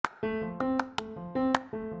Hello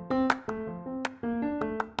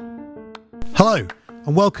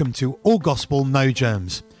and welcome to All Gospel No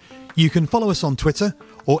Germs. You can follow us on Twitter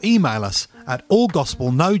or email us at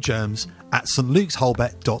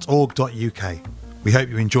allgospelnogerms@stlukesholbet.org.uk. We hope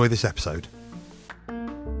you enjoy this episode.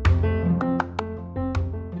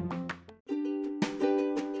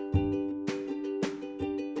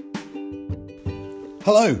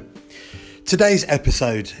 Hello. Today's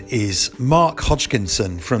episode is Mark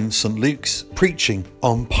Hodgkinson from St Luke's preaching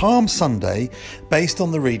on Palm Sunday based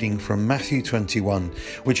on the reading from Matthew 21,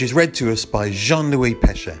 which is read to us by Jean-Louis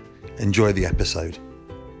Pescher. Enjoy the episode.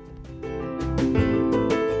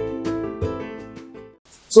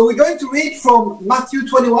 So we're going to read from Matthew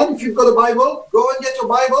 21. If you've got a Bible, go and get your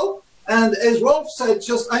Bible. And as Rolf said,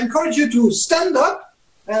 I encourage you to stand up,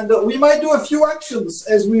 and we might do a few actions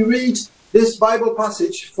as we read this Bible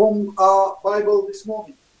passage from our Bible this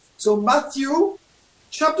morning. So Matthew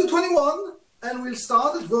chapter 21, and we'll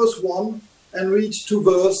start at verse 1 and read to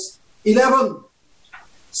verse 11.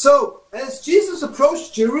 So as Jesus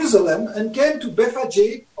approached Jerusalem and came to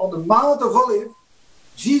Bethphage on the Mount of Olives,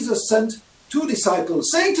 Jesus sent 2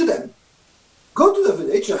 disciples, saying to them, "Go to the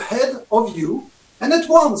village ahead of you, and at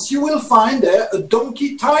once you will find there a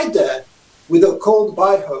donkey tied there, with a colt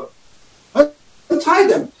by her. Untie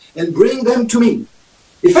them and bring them to me.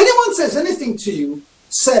 If anyone says anything to you,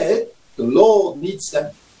 say, 'The Lord needs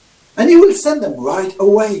them,' and he will send them right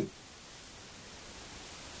away."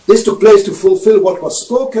 This took place to fulfill what was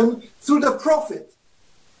spoken through the prophet.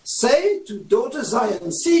 "Say to daughter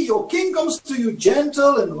Zion, see, your king comes to you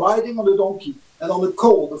gentle and riding on a donkey, and on a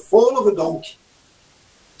colt, the foal of a donkey."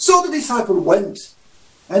 So the disciples went,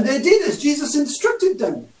 and they did as Jesus instructed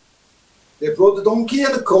them. They brought the donkey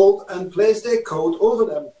and the colt and placed their coat over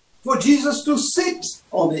them, for Jesus to sit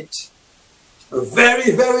on it. A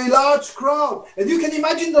very, very large crowd. And you can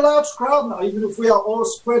imagine the large crowd now, even if we are all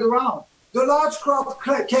spread around. The large crowd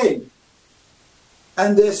came.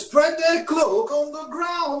 And they spread their cloak on the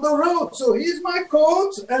ground, the road. So here's my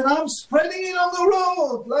coat, and I'm spreading it on the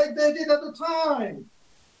road, like they did at the time.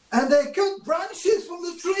 And they cut branches from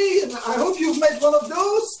the tree, and I hope you've made one of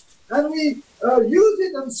those. And we use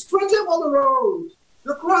it and spread them on the road.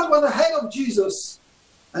 The crowd went ahead of Jesus.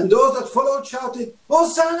 And those that followed shouted,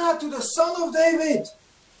 "Hosanna to the Son of David!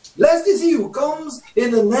 Blessed is he who comes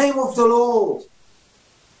in the name of the Lord!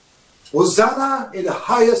 Hosanna in the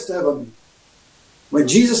highest heaven!" When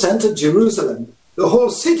Jesus entered Jerusalem, the whole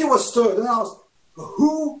city was stirred and asked,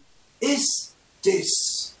 "Who is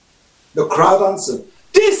this?" The crowd answered,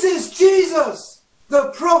 "This is Jesus, the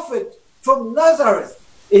prophet from Nazareth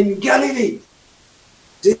in Galilee."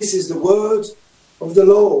 This is the word of the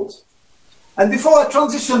Lord. And before I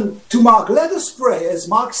transition to Mark, let us pray as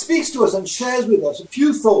Mark speaks to us and shares with us a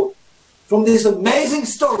few thoughts from this amazing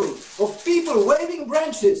story of people waving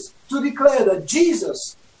branches to declare that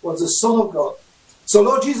Jesus was the Son of God. So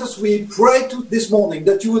Lord Jesus, we pray this morning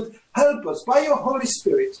that you would help us by your Holy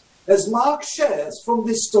Spirit as Mark shares from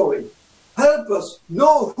this story. Help us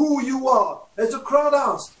know who you are. As the crowd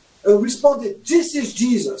responded, "This is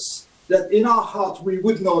Jesus," that in our heart we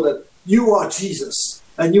would know that you are Jesus.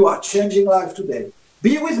 And you are changing life today.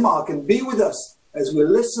 Be with Mark and be with us as we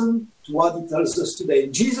listen to what he tells us today.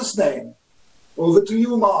 In Jesus' name, over to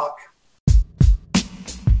you, Mark.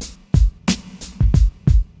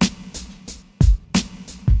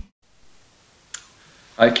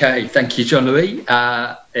 Okay, thank you, Jean-Louis.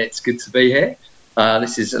 It's good to be here.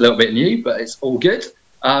 This is a little bit new, but it's all good.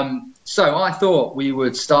 So I thought we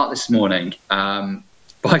would start this morning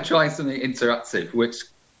by trying something interactive, which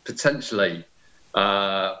potentially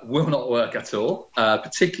will not work at all,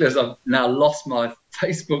 particularly as I've now lost my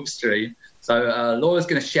Facebook stream. So Laura's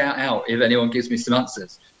going to shout out if anyone gives me some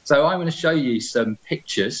answers. So I'm going to show you some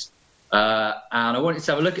pictures, and I want you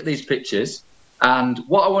to have a look at these pictures. And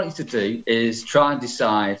what I want you to do is try and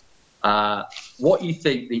decide what you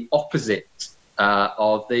think the opposite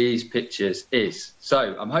of these pictures is.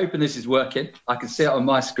 So I'm hoping this is working. I can see it on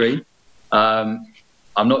my screen. I'm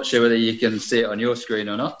not sure whether you can see it on your screen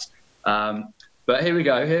or not. But here we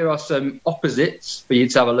go. Here are some opposites for you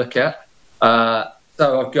to have a look at.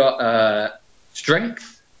 So I've got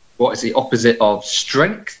strength. What is the opposite of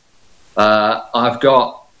strength? I've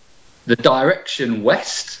got the direction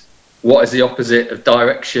west. What is the opposite of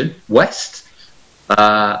direction west?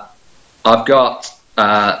 I've got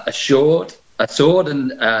a sword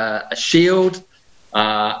and a shield,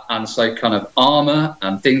 and so kind of armor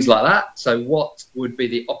and things like that. So what would be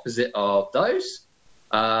the opposite of those?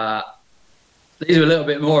 These are a little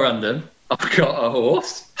bit more random. I've got a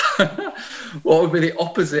horse. What would be the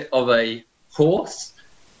opposite of a horse?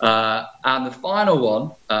 And the final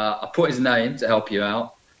one, I put his name to help you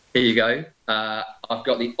out. Here you go. I've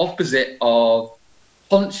got the opposite of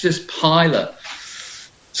Pontius Pilate.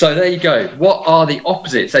 So there you go. What are the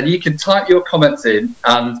opposites? And you can type your comments in,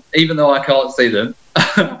 and even though I can't see them,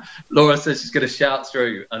 Laura says she's going to shout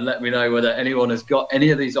through and let me know whether anyone has got any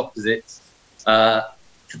of these opposites,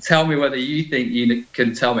 to tell me whether you think you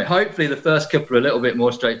can tell me. Hopefully the first couple are a little bit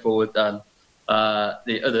more straightforward than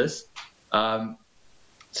the others.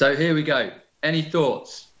 So here we go. Any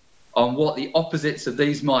thoughts on what the opposites of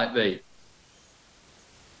these might be?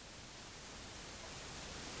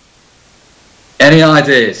 Any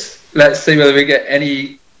ideas? Let's see whether we get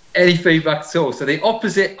any feedback at all. So the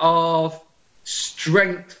opposite of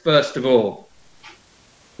strength, first of all,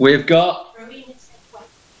 we've got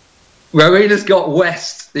Rowena's got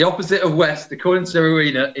west. The opposite of west, according to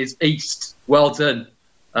Rowena, is east. Well done.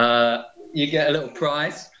 You get a little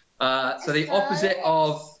prize. So the opposite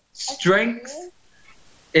of strength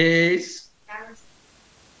is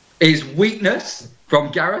weakness,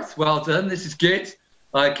 from Gareth. Well done. This is good.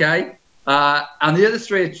 Okay. And the other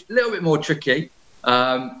three are a little bit more tricky.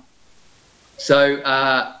 So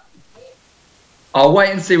I'll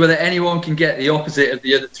wait and see whether anyone can get the opposite of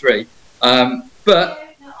the other three.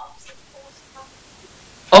 But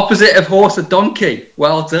opposite of horse, a donkey.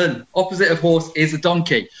 Well done. Opposite of horse is a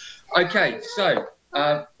donkey. Okay, so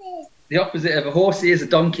the opposite of a horse is a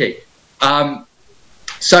donkey.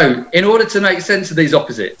 So in order to make sense of these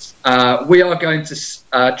opposites, we are going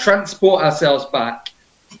to transport ourselves back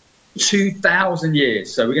 2,000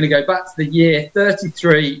 years. So we're going to go back to the year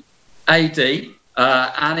 33 AD,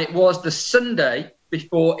 and it was the Sunday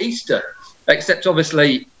before Easter, except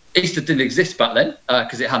obviously Easter didn't exist back then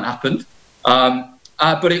because it hadn't happened.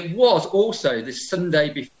 But it was also the Sunday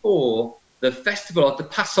before the festival of the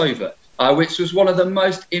Passover, which was one of the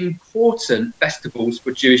most important festivals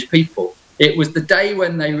for Jewish people. It was the day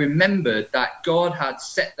when they remembered that God had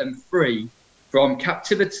set them free from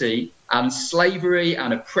captivity and slavery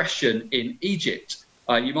and oppression in Egypt.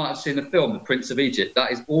 You might have seen the film, The Prince of Egypt.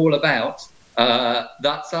 That is all about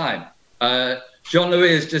that time. John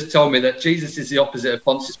Louis has just told me that Jesus is the opposite of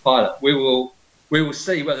Pontius Pilate. We will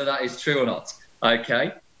see whether that is true or not.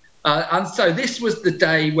 Okay. And so this was the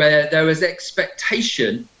day where there was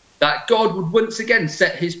expectation that God would once again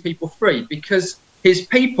set his people free, because his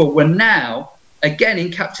people were now again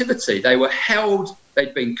in captivity. They were held,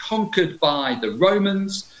 they'd been conquered by the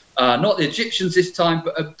Romans, not the Egyptians this time,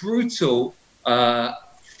 but a brutal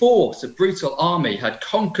force, a brutal army had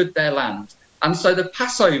conquered their land. And so the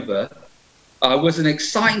Passover was an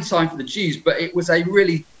exciting time for the Jews, but it was a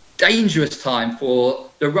really dangerous time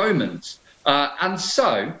for the Romans. And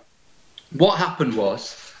so what happened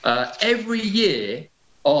was, every year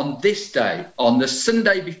on this day, on the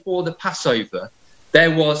Sunday before the Passover,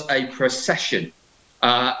 there was a procession.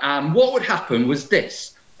 And what would happen was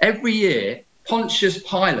this. Every year, Pontius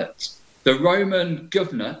Pilate, the Roman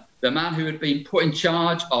governor, the man who had been put in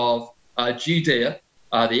charge of Judea,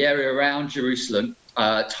 the area around Jerusalem,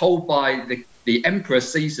 told by the Emperor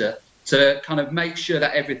Caesar to kind of make sure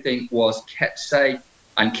that everything was kept safe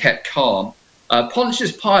and kept calm.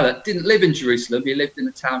 Pontius Pilate didn't live in Jerusalem. He lived in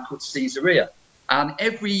a town called Caesarea. And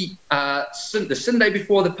every the Sunday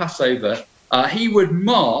before the Passover, he would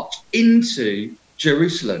march into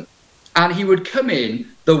Jerusalem. And he would come in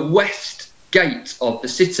the west gate of the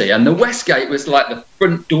city. And the west gate was like the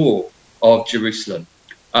front door of Jerusalem.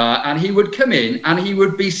 And he would come in and he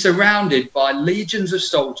would be surrounded by legions of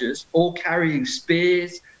soldiers, all carrying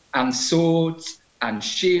spears and swords and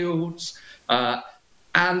shields.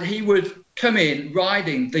 And he would come in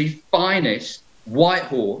riding the finest white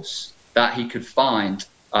horse that he could find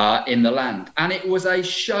in the land. And it was a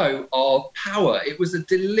show of power. It was a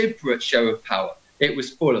deliberate show of power. It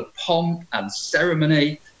was full of pomp and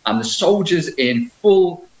ceremony, and the soldiers in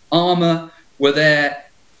full armor were there.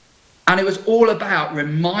 And it was all about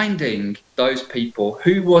reminding those people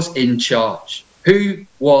who was in charge, who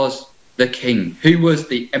was the king, who was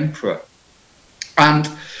the emperor. And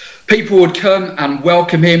people would come and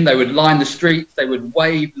welcome him. They would line the streets. They would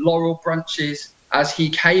wave laurel branches as he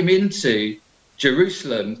came into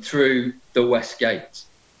Jerusalem through the West Gate.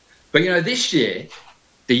 But, you know, this year,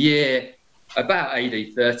 the year about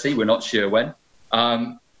AD 30, we're not sure when,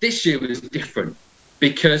 this year was different,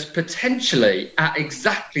 because potentially at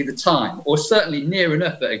exactly the time, or certainly near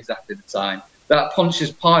enough at exactly the time, that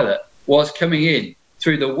Pontius Pilate was coming in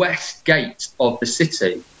through the West Gate of the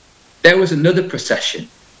city, there was another procession.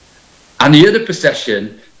 And the other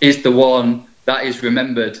procession is the one that is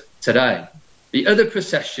remembered today. The other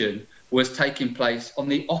procession was taking place on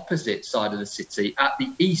the opposite side of the city at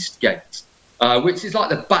the East Gate. which is like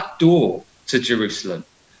the back door to Jerusalem,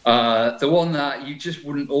 the one that you just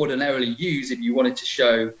wouldn't ordinarily use if you wanted to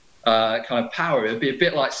show kind of power. It would be a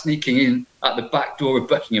bit like sneaking in at the back door of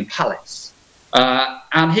Buckingham Palace.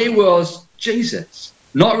 And here was Jesus,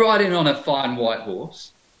 not riding on a fine white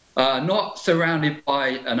horse, not surrounded by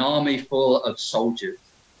an army full of soldiers,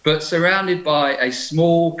 but surrounded by a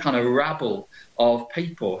small kind of rabble of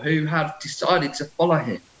people who had decided to follow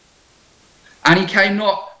him. And he came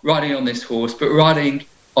not riding on this horse, but riding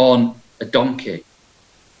on a donkey,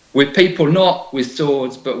 with people not with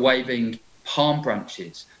swords, but waving palm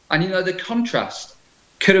branches. And, you know, the contrast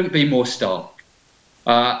couldn't be more stark.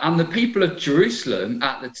 And the people of Jerusalem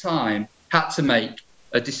at the time had to make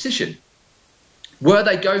a decision. Were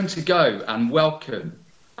they going to go and welcome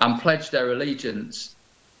and pledge their allegiance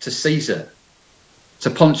to Caesar, to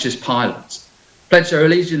Pontius Pilate, pledge their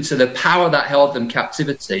allegiance to the power that held them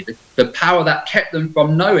captivity, the power that kept them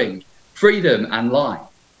from knowing freedom and life?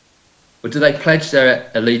 Or do they pledge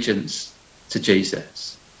their allegiance to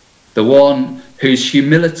Jesus, the one whose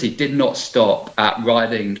humility did not stop at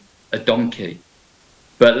riding a donkey,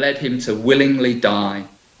 but led him to willingly die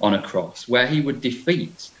on a cross, where he would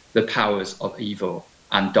defeat the powers of evil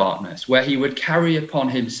and darkness, where he would carry upon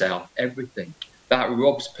himself everything that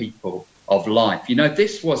robs people of life? You know,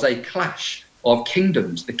 this was a clash of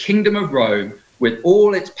kingdoms, the kingdom of Rome with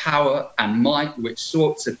all its power and might, which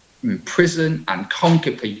sought to imprison and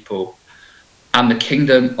conquer people, and the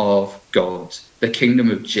kingdom of God, the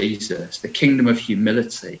kingdom of Jesus, the kingdom of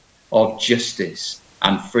humility, of justice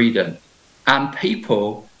and freedom. And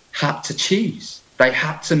people had to choose. They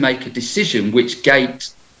had to make a decision which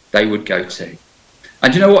gate they would go to.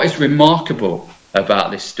 And you know what is remarkable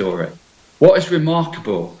about this story? What is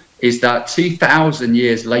remarkable is that 2,000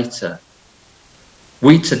 years later,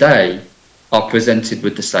 we today are presented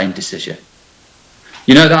with the same decision.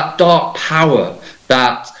 You know, that dark power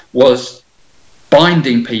that was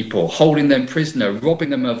binding people, holding them prisoner, robbing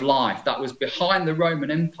them of life, that was behind the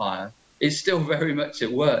Roman Empire, is still very much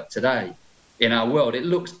at work today in our world. It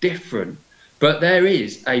looks different, but there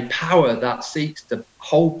is a power that seeks to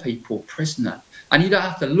hold people prisoner. And you don't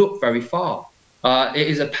have to look very far. It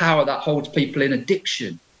is a power that holds people in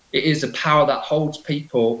addiction. It is a power that holds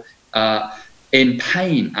people in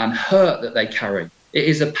pain and hurt that they carry. It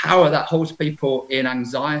is a power that holds people in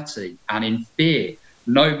anxiety and in fear,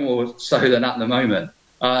 no more so than at the moment.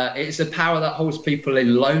 It's a power that holds people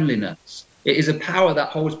in loneliness. It is a power that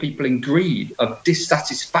holds people in greed, of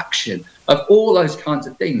dissatisfaction, of all those kinds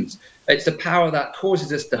of things. It's a power that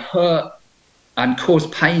causes us to hurt and cause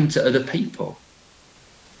pain to other people.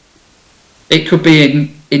 It could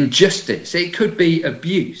be injustice. It could be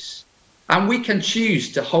abuse. And we can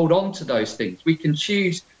choose to hold on to those things. We can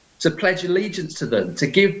choose to pledge allegiance to them, to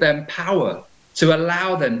give them power, to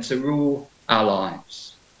allow them to rule our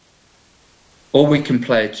lives. Or we can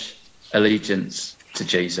pledge allegiance to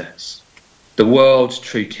Jesus, the world's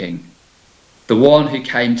true King, the one who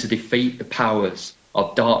came to defeat the powers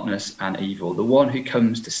of darkness and evil, the one who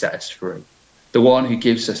comes to set us free, the one who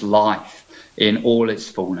gives us life in all its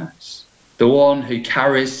fullness, the one who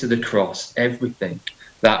carries to the cross everything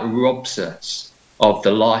that robs us of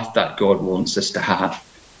the life that God wants us to have,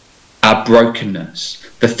 our brokenness,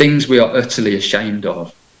 the things we are utterly ashamed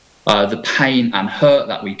of, the pain and hurt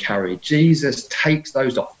that we carry. Jesus takes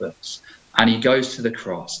those off us and he goes to the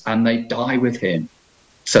cross and they die with him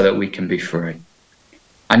so that we can be free.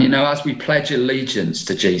 And you know, as we pledge allegiance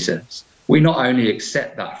to Jesus, we not only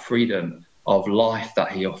accept that freedom of life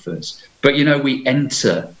that he offers, but you know, we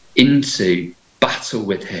enter into battle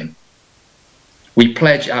with him. We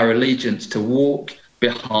pledge our allegiance to walk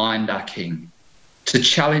behind our King, to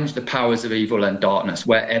challenge the powers of evil and darkness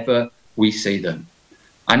wherever we see them.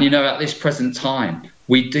 And you know, at this present time,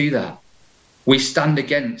 we do that. We stand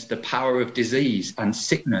against the power of disease and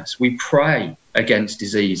sickness. We pray against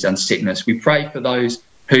disease and sickness. We pray for those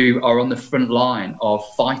who are on the front line of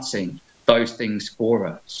fighting those things for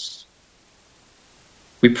us.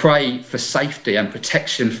 We pray for safety and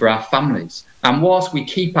protection for our families. And whilst we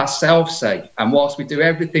keep ourselves safe, and whilst we do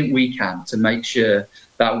everything we can to make sure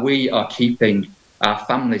that we are keeping our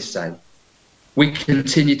families safe, we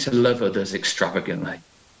continue to love others extravagantly.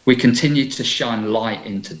 We continue to shine light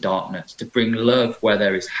into darkness, to bring love where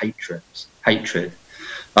there is hatred,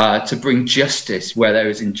 to bring justice where there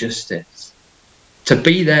is injustice, to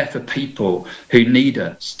be there for people who need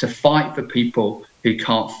us, to fight for people who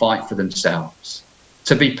can't fight for themselves,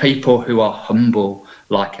 to be people who are humble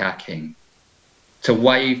like our King, to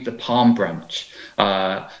wave the palm branch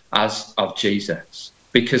as of Jesus,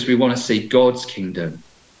 because we want to see God's kingdom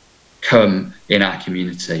come in our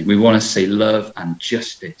community. We want to see love and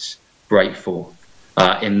justice break forth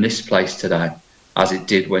in this place today, as it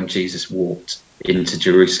did when Jesus walked into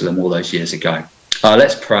Jerusalem all those years ago.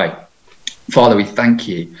 Let's pray. Father, we thank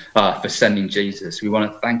you for sending Jesus. We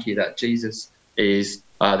want to thank you that Jesus is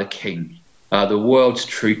the King, the world's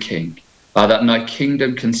true King, that no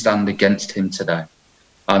kingdom can stand against him today.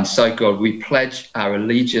 And so, God, we pledge our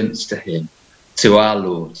allegiance to him, to our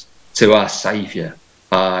Lord, to our Saviour,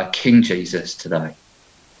 King Jesus today.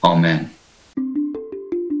 Amen.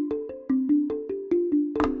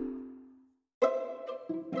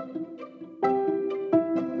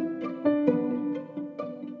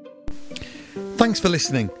 Thanks for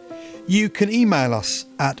listening. You can email us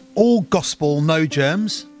at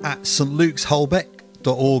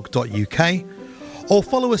allgospelnogerms@stluksholbeck.org.uk or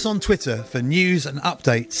follow us on Twitter for news and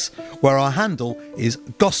updates, where our handle is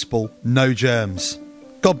gospelnogerms.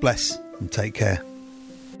 God bless and take care.